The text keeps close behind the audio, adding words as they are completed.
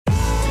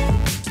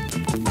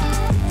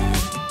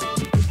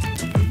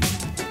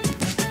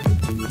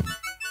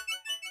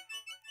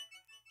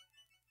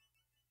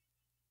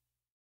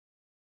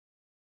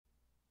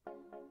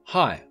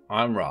Hi,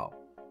 I'm Rao.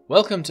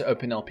 Welcome to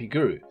OpenLP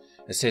Guru,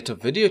 a set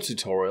of video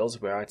tutorials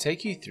where I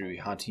take you through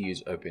how to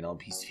use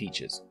OpenLP's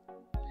features.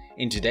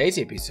 In today's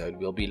episode,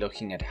 we'll be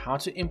looking at how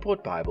to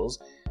import Bibles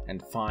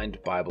and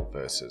find Bible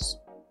verses.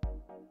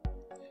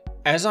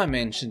 As I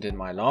mentioned in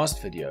my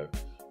last video,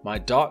 my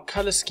dark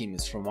color scheme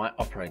is from my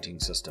operating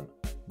system,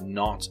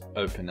 not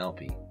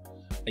OpenLP.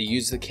 I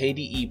use the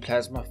KDE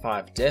Plasma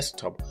 5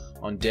 desktop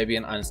on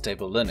Debian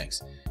Unstable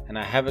Linux, and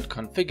I have it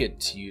configured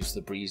to use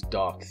the Breeze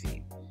Dark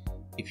theme.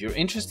 If you're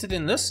interested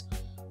in this,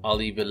 I'll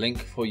leave a link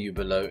for you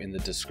below in the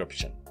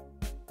description.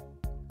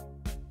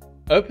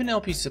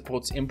 OpenLP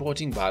supports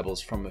importing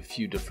Bibles from a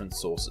few different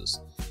sources,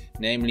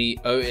 namely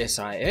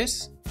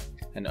OSIS,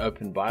 an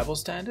Open Bible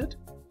Standard,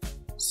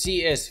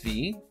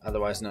 CSV,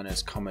 otherwise known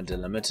as comma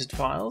delimited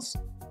files,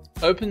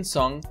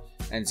 OpenSong,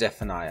 and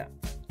Zephaniah.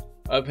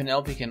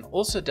 OpenLP can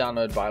also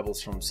download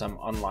Bibles from some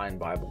online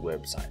Bible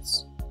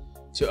websites.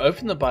 To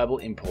open the Bible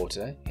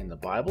importer in the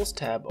Bibles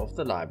tab of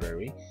the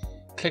library,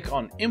 click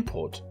on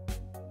Import,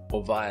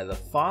 or via the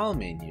File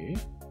menu,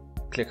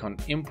 click on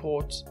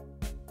Import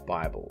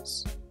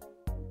Bibles.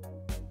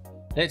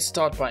 Let's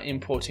start by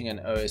importing an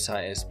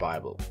OSIS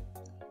Bible.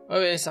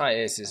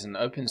 OSIS is an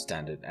open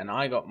standard, and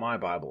I got my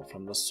Bible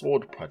from the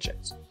Sword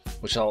project,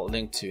 which I'll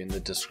link to in the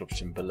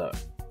description below.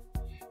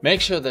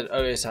 Make sure that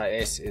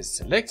OSIS is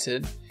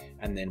selected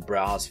and then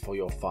browse for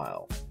your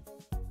file.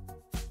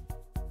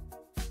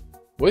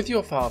 With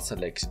your file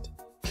selected,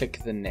 click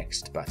the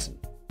Next button.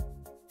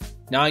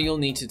 Now you'll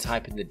need to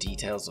type in the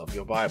details of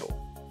your Bible.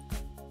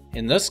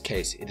 In this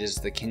case, it is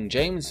the King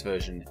James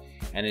Version,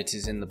 and it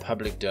is in the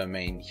public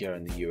domain here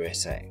in the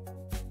USA.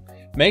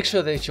 Make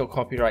sure that your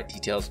copyright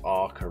details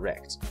are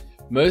correct.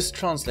 Most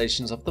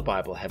translations of the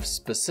Bible have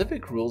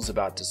specific rules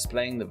about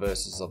displaying the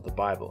verses of the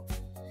Bible,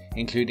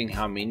 including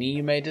how many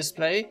you may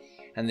display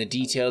and the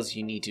details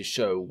you need to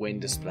show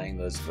when displaying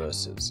those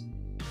verses.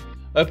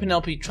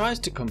 OpenLP tries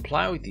to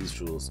comply with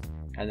these rules,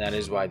 and that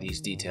is why these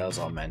details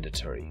are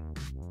mandatory.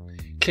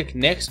 Click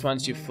Next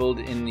once you've filled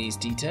in these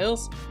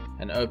details,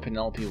 and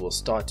OpenLP will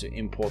start to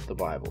import the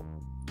Bible.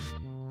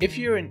 If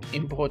you're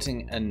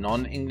importing a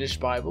non-English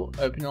Bible,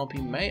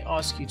 OpenLP may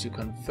ask you to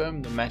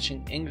confirm the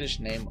matching English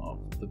name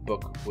of the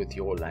book with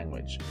your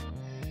language.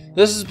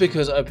 This is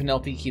because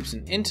OpenLP keeps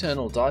an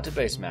internal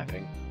database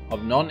mapping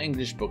of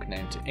non-English book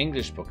name to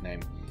English book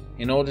name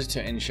in order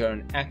to ensure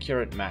an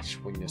accurate match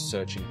when you're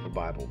searching for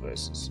Bible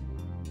verses.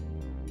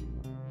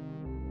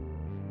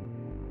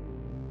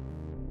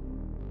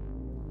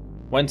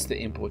 Once the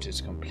import is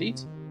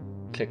complete,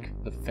 click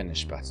the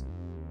Finish button.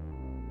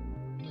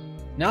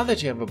 Now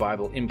that you have a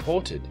Bible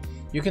imported,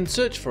 you can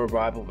search for a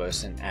Bible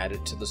verse and add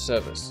it to the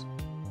service.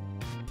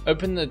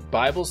 Open the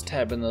Bibles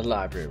tab in the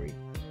library.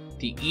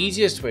 The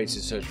easiest way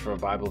to search for a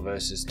Bible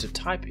verse is to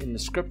type in the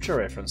scripture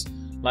reference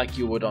like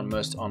you would on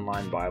most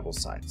online Bible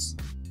sites.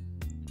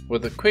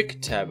 With a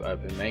quick tab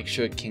open, make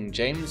sure King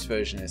James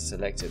Version is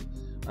selected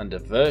under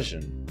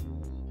Version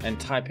and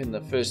type in the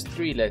first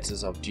three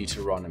letters of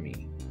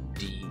Deuteronomy,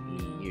 DEU.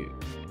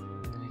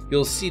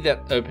 You'll see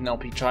that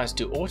OpenLP tries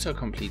to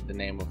autocomplete the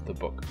name of the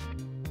book.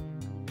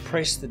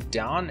 Press the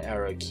down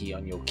arrow key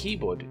on your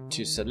keyboard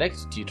to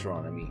select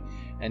Deuteronomy,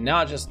 and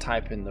now just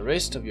type in the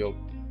rest of your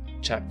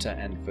chapter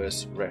and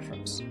verse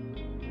reference.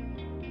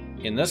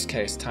 In this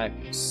case, type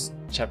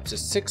chapter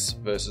 6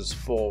 verses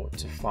 4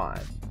 to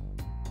 5.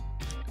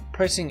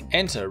 Pressing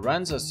Enter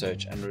runs a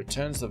search and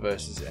returns the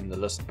verses in the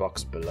list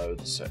box below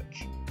the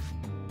search.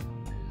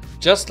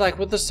 Just like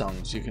with the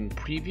songs, you can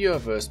preview a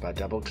verse by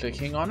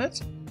double-clicking on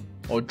it,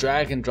 or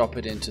drag and drop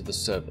it into the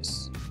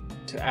service.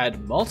 To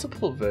add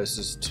multiple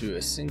verses to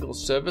a single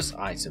service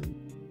item,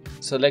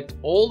 select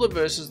all the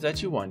verses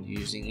that you want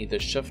using either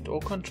Shift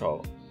or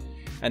Control,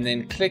 and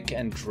then click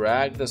and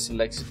drag the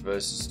selected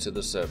verses to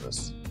the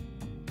service.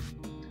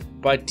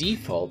 By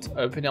default,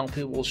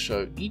 OpenLP will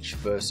show each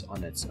verse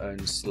on its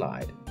own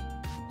slide.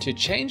 To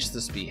change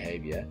this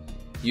behavior,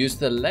 use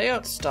the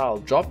Layout Style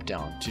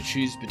drop-down to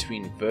choose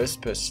between Verse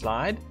per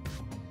Slide,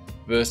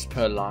 Verse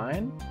per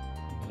Line,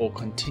 or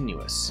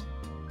Continuous.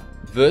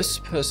 Verse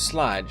per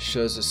slide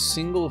shows a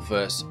single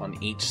verse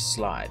on each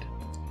slide.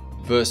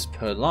 Verse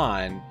per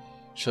line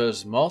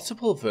shows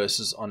multiple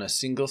verses on a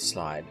single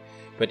slide,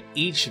 but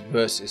each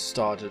verse is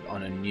started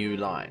on a new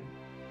line.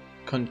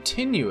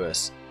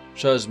 Continuous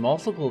shows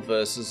multiple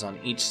verses on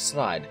each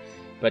slide,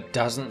 but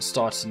doesn't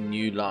start a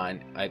new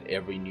line at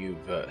every new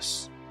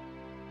verse.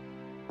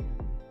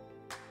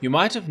 You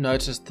might have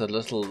noticed the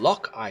little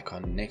lock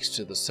icon next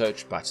to the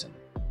search button.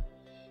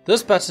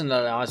 This button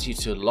allows you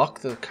to lock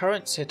the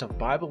current set of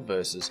Bible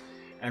verses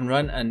and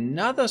run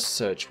another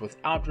search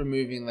without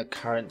removing the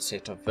current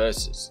set of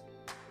verses.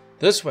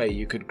 This way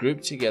you could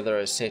group together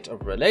a set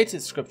of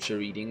related scripture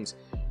readings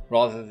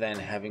rather than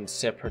having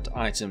separate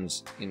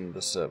items in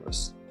the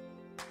service.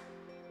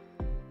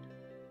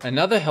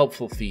 Another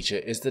helpful feature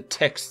is the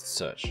text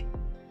search.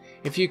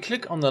 If you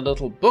click on the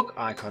little book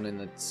icon in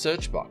the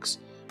search box,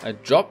 a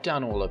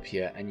drop-down will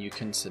appear and you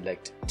can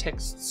select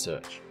Text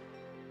Search.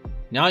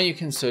 Now you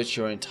can search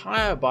your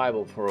entire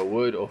Bible for a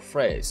word or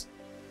phrase.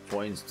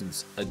 for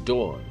instance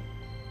adorn.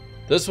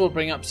 This will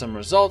bring up some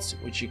results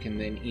which you can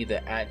then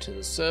either add to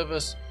the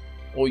service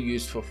or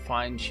use for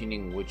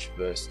fine-tuning which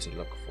verse to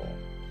look for.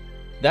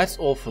 That's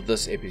all for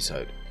this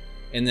episode.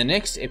 In the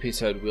next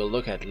episode we'll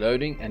look at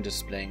loading and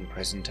displaying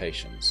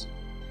presentations.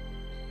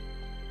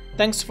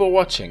 Thanks for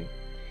watching.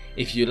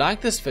 If you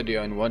like this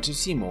video and want to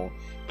see more,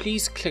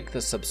 please click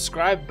the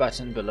subscribe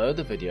button below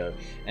the video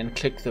and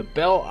click the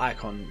bell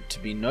icon to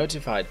be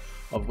notified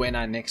of when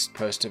I next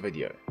post a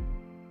video.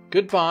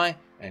 Goodbye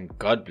and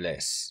God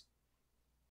bless.